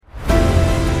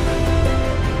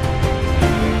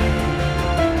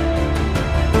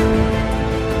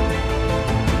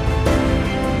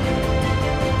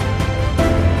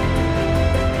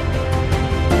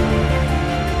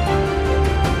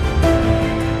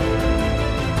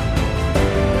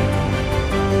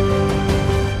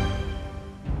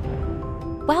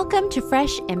Welcome to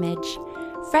Fresh Image.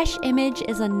 Fresh Image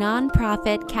is a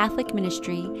nonprofit Catholic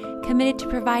ministry committed to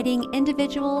providing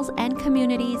individuals and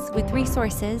communities with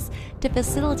resources to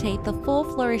facilitate the full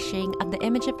flourishing of the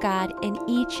image of God in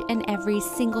each and every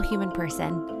single human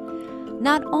person.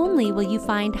 Not only will you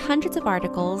find hundreds of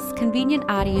articles, convenient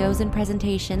audios, and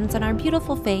presentations on our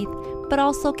beautiful faith, but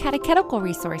also catechetical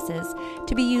resources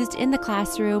to be used in the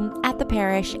classroom, at the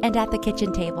parish, and at the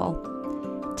kitchen table.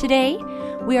 Today,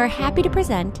 we are happy to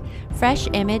present Fresh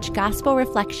Image Gospel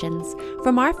Reflections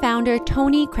from our founder,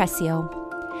 Tony Crescio.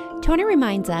 Tony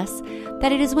reminds us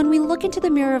that it is when we look into the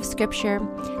mirror of Scripture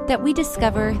that we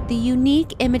discover the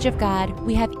unique image of God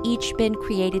we have each been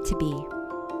created to be.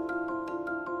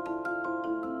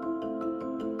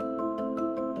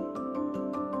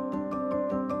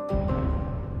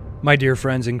 My dear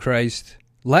friends in Christ,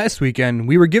 last weekend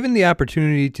we were given the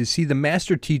opportunity to see the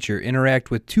master teacher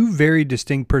interact with two very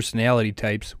distinct personality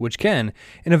types which can,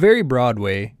 in a very broad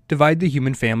way, divide the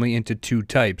human family into two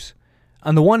types.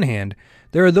 On the one hand,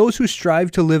 there are those who strive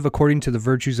to live according to the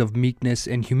virtues of meekness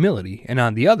and humility, and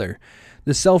on the other,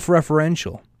 the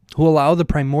self-referential, who allow the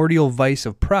primordial vice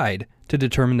of pride to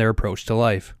determine their approach to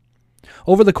life.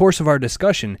 Over the course of our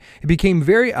discussion, it became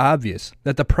very obvious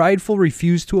that the prideful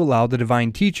refused to allow the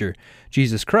divine teacher,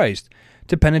 Jesus Christ,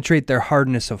 to penetrate their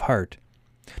hardness of heart.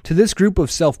 To this group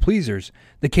of self-pleasers,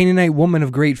 the Canaanite woman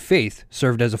of great faith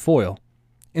served as a foil.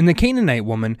 In the Canaanite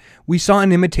woman, we saw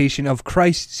an imitation of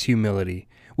Christ's humility,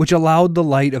 which allowed the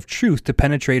light of truth to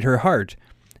penetrate her heart,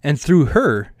 and through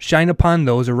her shine upon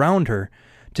those around her,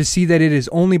 to see that it is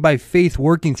only by faith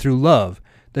working through love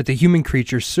that the human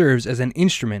creature serves as an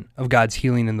instrument of God's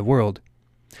healing in the world.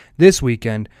 This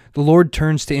weekend, the Lord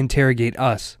turns to interrogate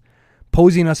us,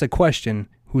 posing us a question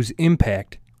whose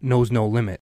impact knows no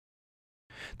limit.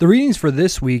 The readings for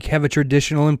this week have a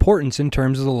traditional importance in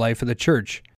terms of the life of the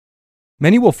church.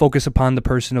 Many will focus upon the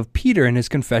person of Peter and his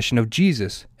confession of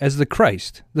Jesus as the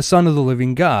Christ, the Son of the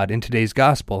living God, in today's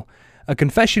gospel, a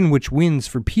confession which wins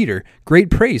for Peter great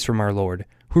praise from our Lord,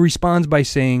 who responds by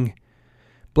saying,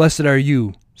 "Blessed are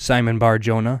you, Simon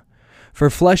Bar-Jonah, for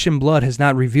flesh and blood has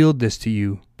not revealed this to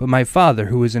you, but my Father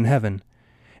who is in heaven.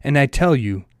 And I tell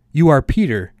you, you are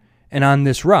Peter, and on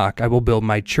this rock I will build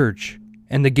my church,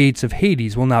 and the gates of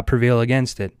Hades will not prevail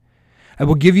against it. I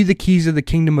will give you the keys of the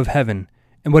kingdom of heaven,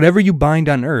 and whatever you bind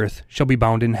on earth shall be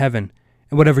bound in heaven,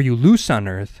 and whatever you loose on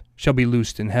earth shall be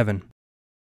loosed in heaven."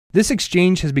 This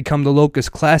exchange has become the locus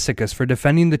classicus for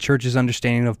defending the Church's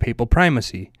understanding of papal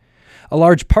primacy. A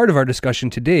large part of our discussion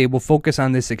today will focus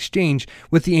on this exchange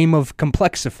with the aim of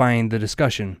complexifying the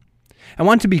discussion. I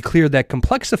want to be clear that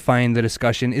complexifying the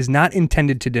discussion is not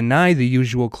intended to deny the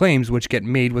usual claims which get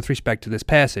made with respect to this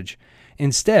passage.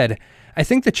 Instead, I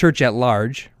think the Church at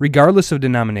large, regardless of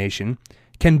denomination,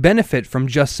 can benefit from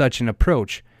just such an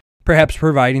approach, perhaps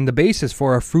providing the basis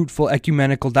for a fruitful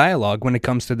ecumenical dialogue when it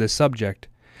comes to this subject.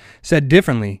 Said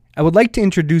differently, I would like to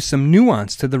introduce some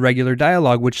nuance to the regular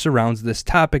dialogue which surrounds this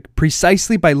topic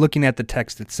precisely by looking at the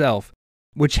text itself,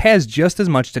 which has just as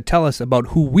much to tell us about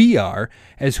who we are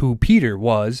as who Peter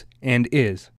was and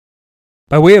is.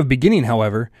 By way of beginning,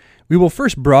 however, we will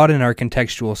first broaden our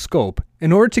contextual scope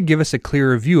in order to give us a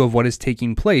clearer view of what is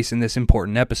taking place in this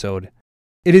important episode.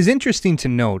 It is interesting to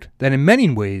note that in many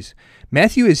ways,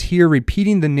 Matthew is here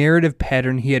repeating the narrative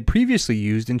pattern he had previously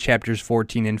used in chapters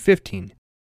 14 and 15.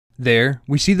 There,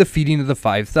 we see the feeding of the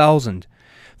 5,000,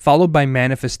 followed by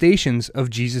manifestations of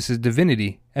Jesus'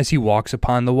 divinity as he walks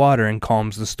upon the water and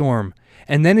calms the storm,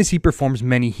 and then as he performs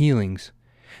many healings.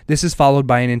 This is followed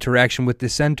by an interaction with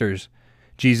dissenters,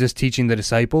 Jesus teaching the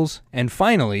disciples, and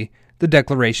finally, the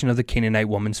declaration of the Canaanite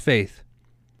woman's faith.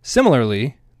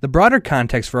 Similarly, the broader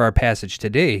context for our passage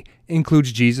today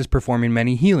includes Jesus performing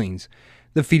many healings,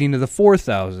 the feeding of the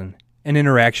 4,000, an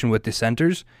interaction with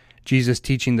dissenters, Jesus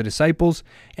teaching the disciples,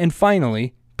 and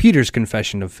finally, Peter's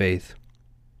confession of faith.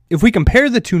 If we compare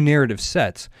the two narrative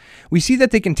sets, we see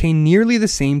that they contain nearly the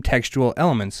same textual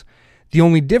elements, the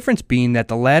only difference being that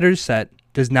the latter set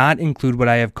does not include what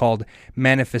I have called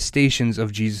manifestations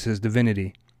of Jesus'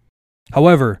 divinity.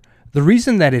 However, the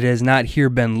reason that it has not here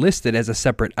been listed as a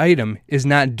separate item is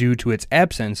not due to its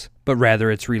absence, but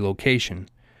rather its relocation.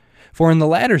 For in the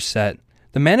latter set,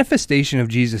 the manifestation of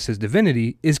Jesus'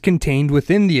 divinity is contained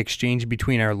within the exchange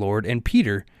between our Lord and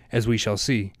Peter, as we shall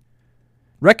see.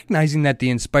 Recognizing that the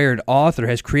inspired author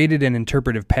has created an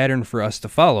interpretive pattern for us to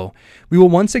follow, we will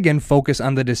once again focus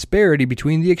on the disparity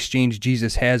between the exchange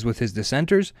Jesus has with his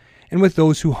dissenters and with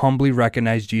those who humbly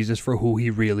recognize Jesus for who he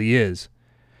really is.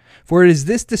 For it is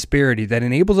this disparity that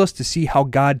enables us to see how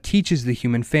God teaches the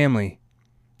human family.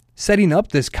 Setting up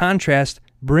this contrast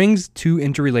brings two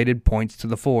interrelated points to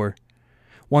the fore.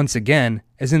 Once again,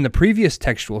 as in the previous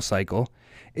textual cycle,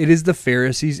 it is the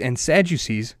Pharisees and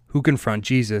Sadducees who confront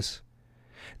Jesus.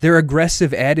 Their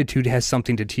aggressive attitude has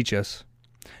something to teach us.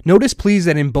 Notice, please,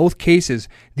 that in both cases,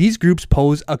 these groups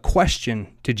pose a question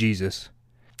to Jesus.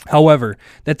 However,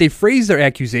 that they phrase their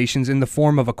accusations in the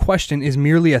form of a question is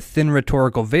merely a thin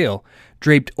rhetorical veil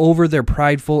draped over their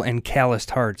prideful and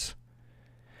calloused hearts.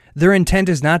 Their intent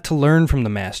is not to learn from the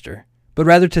Master, but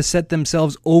rather to set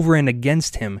themselves over and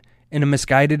against him in a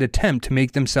misguided attempt to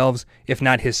make themselves, if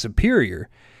not his superior,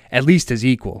 at least his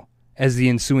equal, as the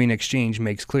ensuing exchange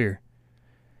makes clear.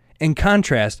 In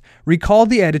contrast, recall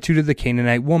the attitude of the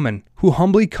Canaanite woman, who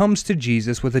humbly comes to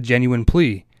Jesus with a genuine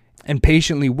plea, and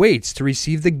patiently waits to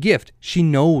receive the gift she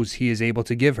knows he is able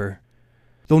to give her.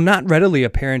 Though not readily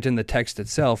apparent in the text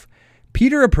itself,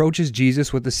 Peter approaches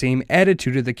Jesus with the same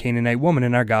attitude of the Canaanite woman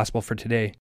in our gospel for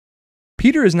today.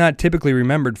 Peter is not typically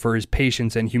remembered for his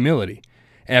patience and humility.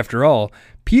 After all,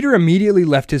 Peter immediately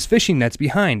left his fishing nets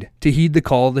behind to heed the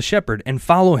call of the shepherd and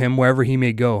follow him wherever he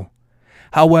may go.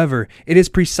 However, it is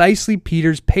precisely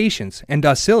Peter's patience and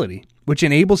docility which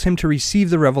enables him to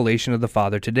receive the revelation of the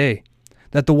Father today,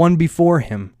 that the one before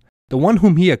him, the one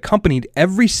whom he accompanied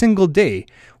every single day,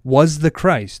 was the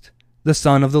Christ, the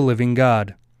Son of the living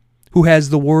God, who has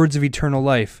the words of eternal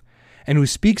life, and who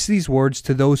speaks these words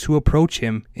to those who approach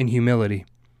him in humility.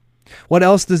 What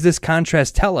else does this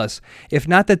contrast tell us, if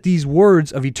not that these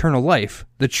words of eternal life,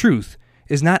 the truth,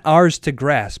 is not ours to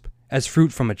grasp as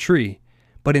fruit from a tree,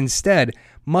 but instead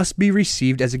must be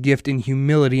received as a gift in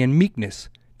humility and meekness,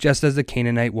 just as the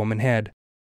Canaanite woman had.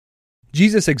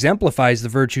 Jesus exemplifies the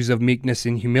virtues of meekness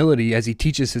and humility as he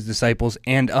teaches his disciples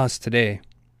and us today.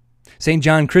 St.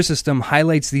 John Chrysostom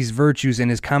highlights these virtues in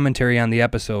his commentary on the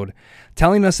episode,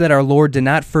 telling us that our Lord did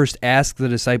not first ask the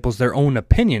disciples their own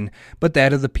opinion, but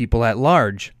that of the people at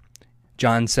large.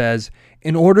 John says,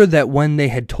 in order that when they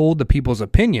had told the people's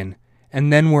opinion,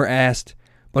 and then were asked,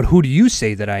 "But who do you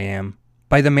say that I am?"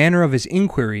 by the manner of his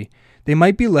inquiry, they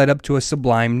might be led up to a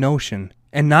sublime notion,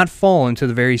 and not fall into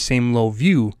the very same low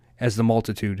view as the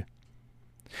multitude.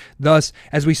 Thus,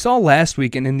 as we saw last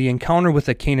week and in the encounter with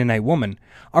the Canaanite woman,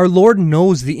 our Lord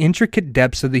knows the intricate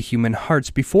depths of the human hearts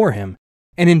before him,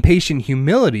 and in patient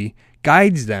humility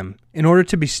guides them in order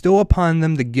to bestow upon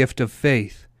them the gift of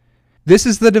faith. This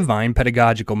is the divine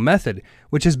pedagogical method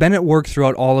which has been at work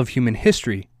throughout all of human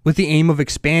history, with the aim of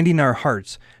expanding our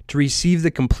hearts to receive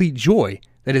the complete joy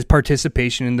that is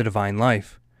participation in the divine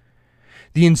life.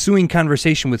 The ensuing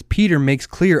conversation with Peter makes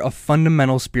clear a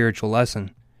fundamental spiritual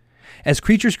lesson. As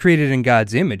creatures created in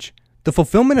God's image, the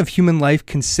fulfillment of human life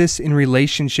consists in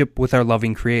relationship with our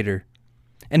loving Creator.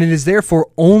 And it is therefore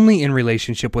only in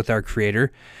relationship with our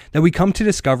Creator that we come to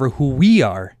discover who we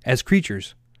are as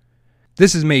creatures.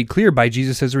 This is made clear by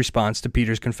Jesus' response to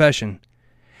Peter's confession.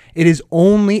 It is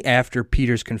only after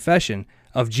Peter's confession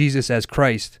of Jesus as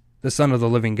Christ, the Son of the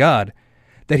living God,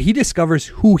 that he discovers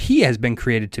who he has been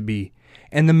created to be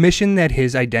and the mission that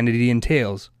his identity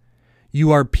entails.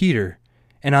 You are Peter,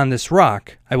 and on this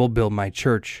rock I will build my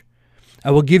church.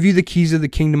 I will give you the keys of the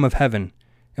kingdom of heaven,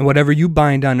 and whatever you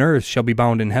bind on earth shall be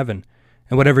bound in heaven,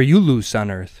 and whatever you loose on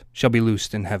earth shall be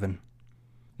loosed in heaven.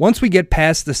 Once we get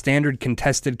past the standard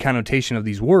contested connotation of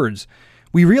these words,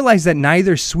 we realize that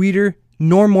neither sweeter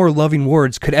nor more loving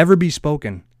words could ever be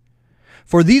spoken.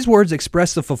 For these words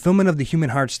express the fulfillment of the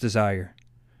human heart's desire.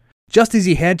 Just as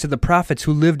he had to the prophets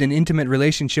who lived in intimate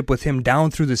relationship with him down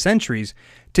through the centuries,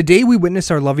 today we witness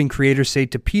our loving Creator say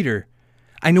to Peter,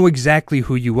 I know exactly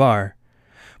who you are.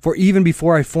 For even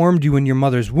before I formed you in your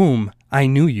mother's womb, I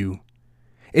knew you.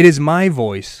 It is my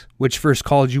voice which first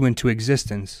called you into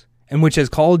existence, and which has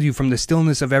called you from the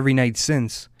stillness of every night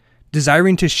since,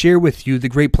 desiring to share with you the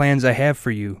great plans I have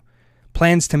for you,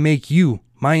 plans to make you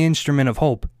my instrument of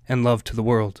hope and love to the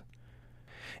world.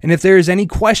 And if there is any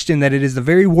question that it is the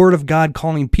very word of God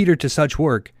calling Peter to such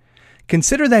work,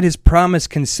 consider that his promise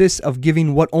consists of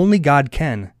giving what only God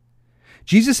can.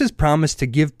 Jesus has promised to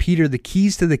give Peter the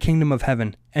keys to the kingdom of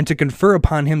heaven and to confer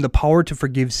upon him the power to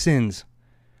forgive sins.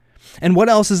 And what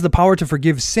else is the power to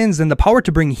forgive sins than the power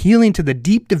to bring healing to the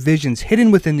deep divisions hidden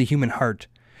within the human heart,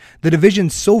 the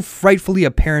divisions so frightfully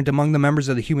apparent among the members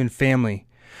of the human family,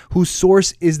 whose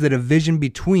source is the division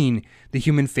between the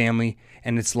human family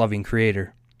and its loving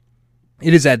Creator.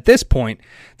 It is at this point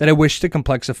that I wish to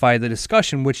complexify the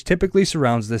discussion which typically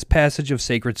surrounds this passage of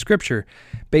sacred scripture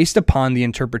based upon the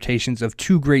interpretations of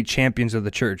two great champions of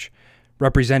the church,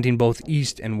 representing both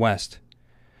East and West.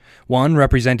 One,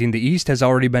 representing the East, has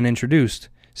already been introduced,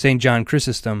 St. John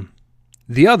Chrysostom.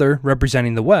 The other,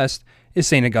 representing the West, is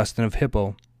St. Augustine of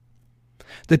Hippo.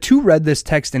 The two read this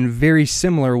text in very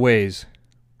similar ways.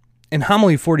 In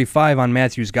Homily 45 on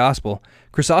Matthew's Gospel,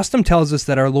 Chrysostom tells us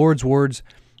that our Lord's words,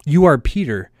 "You are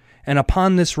Peter, and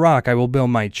upon this rock I will build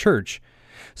my church,"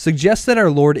 suggests that our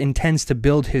Lord intends to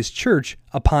build his church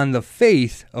upon the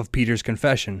faith of Peter's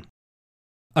confession.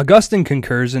 Augustine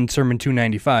concurs in Sermon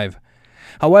 295.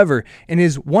 However, in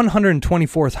his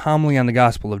 124th homily on the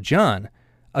Gospel of John,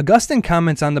 Augustine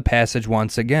comments on the passage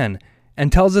once again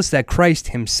and tells us that Christ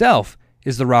himself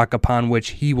is the rock upon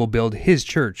which he will build his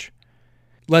church.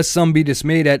 Lest some be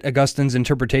dismayed at Augustine's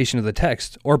interpretation of the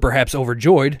text, or perhaps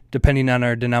overjoyed, depending on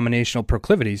our denominational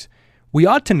proclivities, we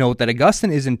ought to note that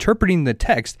Augustine is interpreting the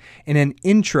text in an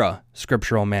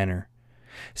intra-scriptural manner.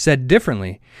 Said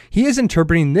differently, he is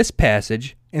interpreting this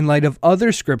passage in light of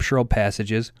other scriptural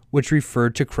passages which refer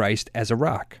to Christ as a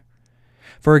rock.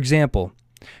 For example,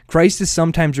 Christ is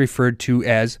sometimes referred to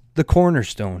as the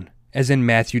cornerstone, as in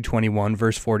Matthew 21,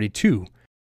 verse 42,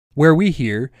 where we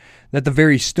hear that the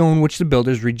very stone which the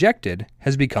builders rejected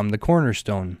has become the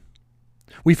cornerstone.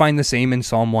 We find the same in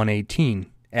Psalm 118,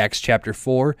 Acts chapter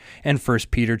 4, and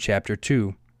 1 Peter chapter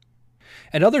 2.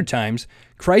 At other times,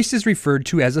 Christ is referred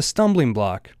to as a stumbling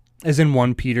block, as in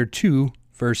 1 Peter 2,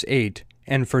 verse 8,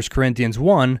 and 1 Corinthians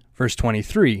 1, verse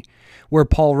 23, where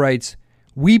Paul writes,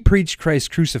 "We preach Christ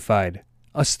crucified,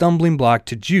 a stumbling block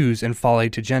to Jews and folly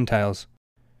to Gentiles."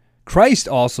 Christ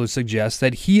also suggests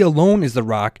that he alone is the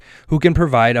rock who can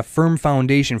provide a firm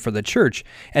foundation for the church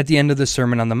at the end of the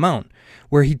Sermon on the Mount,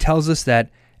 where he tells us that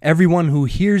everyone who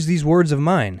hears these words of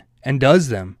mine and does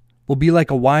them will be like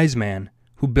a wise man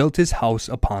who built his house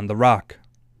upon the rock.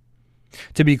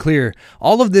 To be clear,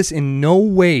 all of this in no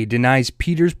way denies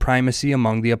Peter's primacy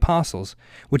among the apostles,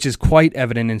 which is quite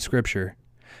evident in Scripture.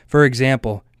 For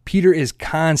example, Peter is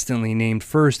constantly named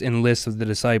first in lists of the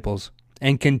disciples,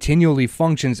 and continually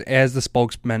functions as the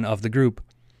spokesman of the group.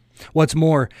 What's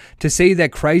more, to say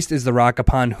that Christ is the rock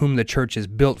upon whom the church is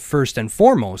built first and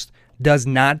foremost does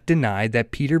not deny that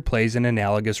Peter plays an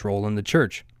analogous role in the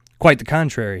church. Quite the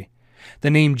contrary. The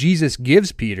name Jesus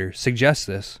gives Peter suggests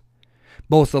this.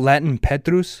 Both the Latin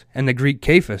Petrus and the Greek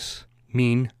Cephas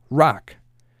mean rock.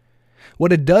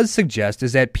 What it does suggest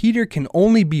is that Peter can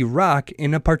only be rock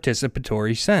in a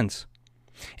participatory sense.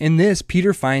 In this,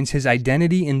 Peter finds his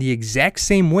identity in the exact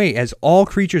same way as all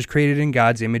creatures created in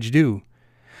God's image do.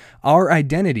 Our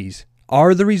identities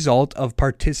are the result of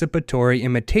participatory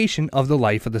imitation of the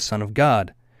life of the Son of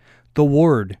God, the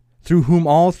Word, through whom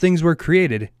all things were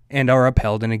created and are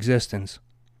upheld in existence.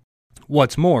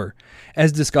 What's more,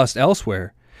 as discussed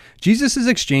elsewhere, Jesus'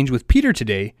 exchange with Peter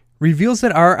today reveals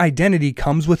that our identity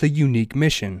comes with a unique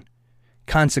mission.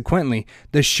 Consequently,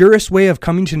 the surest way of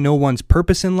coming to know one's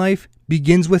purpose in life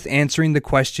begins with answering the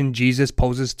question Jesus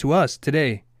poses to us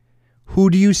today. Who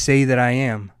do you say that I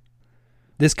am?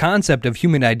 This concept of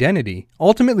human identity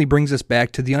ultimately brings us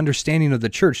back to the understanding of the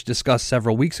church discussed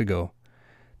several weeks ago.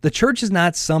 The church is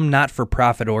not some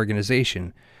not-for-profit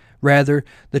organization. Rather,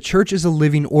 the church is a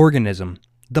living organism,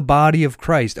 the body of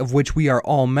Christ of which we are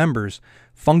all members,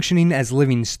 functioning as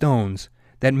living stones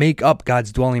that make up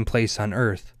God's dwelling place on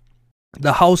earth.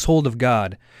 The household of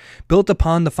God, built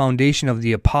upon the foundation of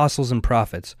the apostles and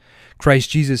prophets, Christ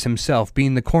Jesus himself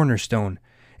being the cornerstone,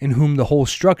 in whom the whole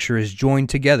structure is joined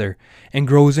together and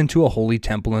grows into a holy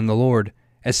temple in the Lord,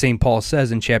 as St. Paul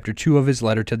says in chapter 2 of his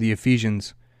letter to the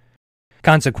Ephesians.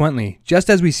 Consequently, just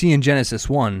as we see in Genesis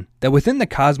 1, that within the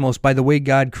cosmos by the way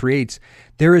God creates,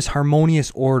 there is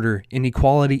harmonious order in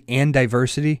equality and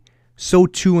diversity, so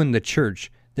too in the church,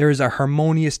 there is a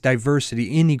harmonious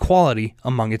diversity in equality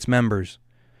among its members.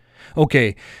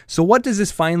 Okay, so what does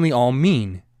this finally all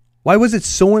mean? Why was it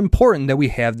so important that we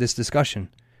have this discussion?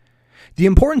 The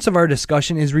importance of our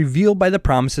discussion is revealed by the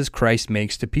promises Christ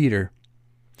makes to Peter.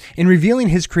 In revealing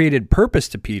his created purpose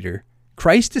to Peter,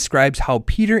 Christ describes how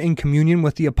Peter, in communion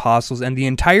with the apostles and the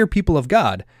entire people of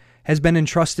God, has been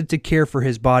entrusted to care for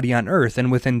his body on earth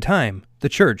and within time, the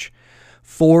church,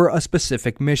 for a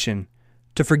specific mission,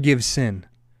 to forgive sin.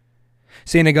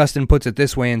 St. Augustine puts it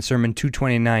this way in Sermon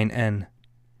 229n.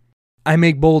 I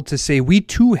make bold to say we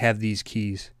too have these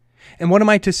keys. And what am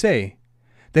I to say?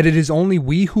 That it is only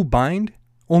we who bind?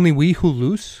 Only we who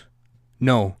loose?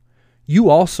 No, you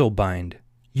also bind.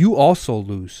 You also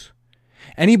loose.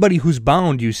 Anybody who's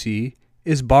bound, you see,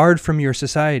 is barred from your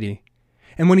society.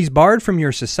 And when he's barred from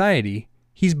your society,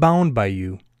 he's bound by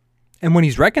you. And when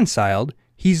he's reconciled,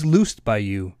 he's loosed by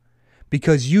you,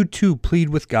 because you too plead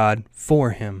with God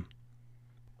for him.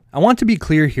 I want to be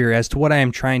clear here as to what I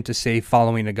am trying to say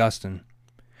following Augustine.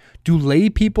 Do lay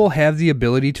people have the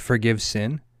ability to forgive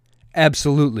sin?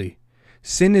 Absolutely.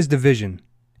 Sin is division.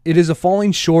 It is a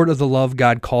falling short of the love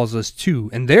God calls us to,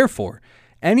 and therefore,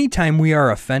 Anytime we are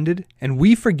offended and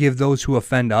we forgive those who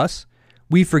offend us,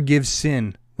 we forgive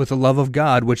sin with the love of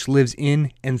God which lives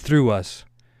in and through us.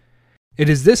 It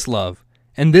is this love,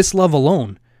 and this love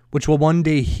alone, which will one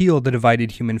day heal the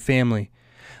divided human family,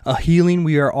 a healing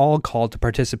we are all called to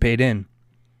participate in.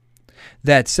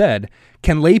 That said,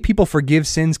 can lay people forgive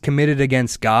sins committed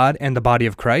against God and the body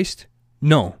of Christ?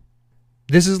 No.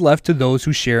 This is left to those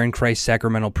who share in Christ's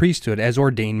sacramental priesthood as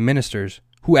ordained ministers,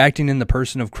 who, acting in the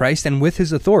person of Christ and with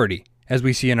his authority, as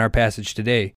we see in our passage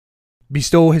today,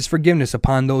 bestow his forgiveness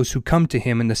upon those who come to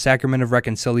him in the sacrament of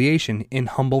reconciliation in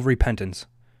humble repentance.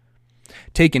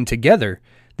 Taken together,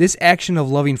 this action of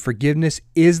loving forgiveness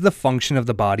is the function of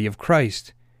the body of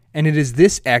Christ, and it is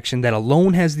this action that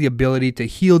alone has the ability to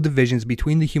heal divisions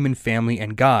between the human family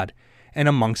and God, and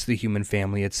amongst the human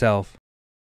family itself.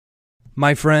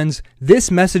 My friends,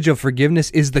 this message of forgiveness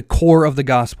is the core of the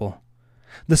gospel.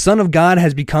 The Son of God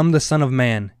has become the Son of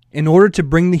Man in order to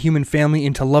bring the human family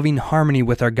into loving harmony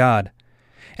with our God.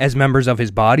 As members of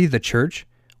his body, the church,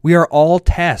 we are all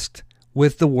tasked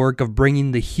with the work of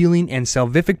bringing the healing and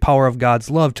salvific power of God's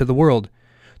love to the world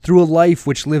through a life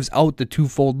which lives out the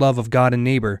twofold love of God and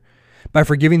neighbor, by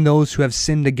forgiving those who have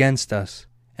sinned against us,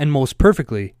 and most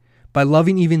perfectly, by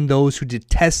loving even those who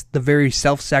detest the very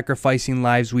self-sacrificing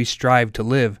lives we strive to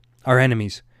live, our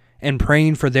enemies, and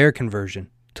praying for their conversion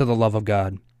to the love of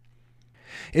God.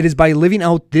 It is by living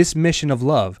out this mission of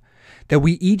love that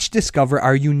we each discover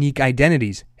our unique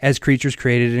identities as creatures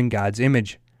created in God's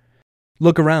image.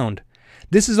 Look around.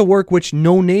 This is a work which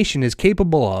no nation is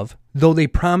capable of, though they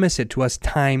promise it to us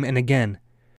time and again.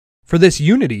 For this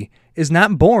unity is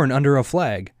not born under a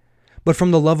flag, but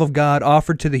from the love of God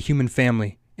offered to the human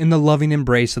family in the loving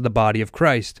embrace of the body of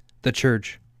Christ, the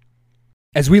church.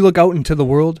 As we look out into the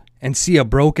world and see a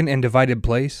broken and divided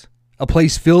place, a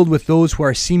place filled with those who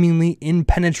are seemingly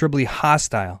impenetrably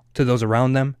hostile to those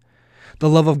around them, the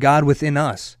love of God within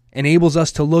us enables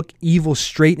us to look evil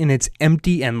straight in its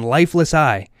empty and lifeless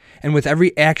eye, and with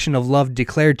every action of love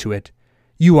declared to it,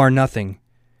 "You are nothing.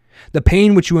 The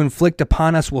pain which you inflict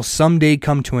upon us will someday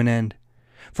come to an end,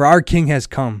 for our King has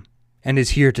come and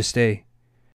is here to stay."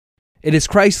 It is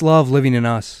Christ's love living in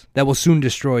us that will soon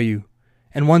destroy you,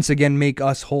 and once again make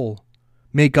us whole,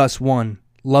 make us one,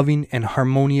 loving and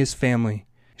harmonious family,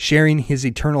 sharing his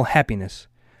eternal happiness,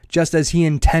 just as he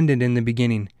intended in the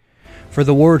beginning. For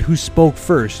the Word who spoke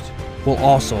first will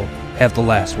also have the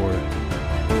last word.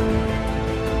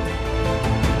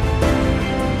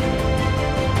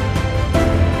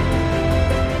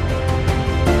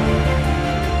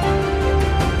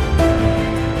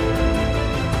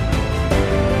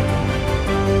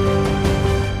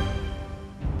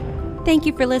 Thank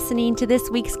you for listening to this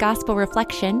week's Gospel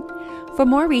Reflection. For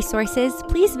more resources,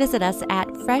 please visit us at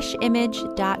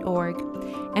freshimage.org.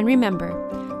 And remember,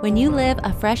 when you live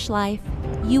a fresh life,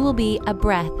 you will be a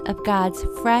breath of God's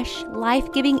fresh,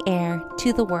 life-giving air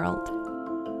to the world.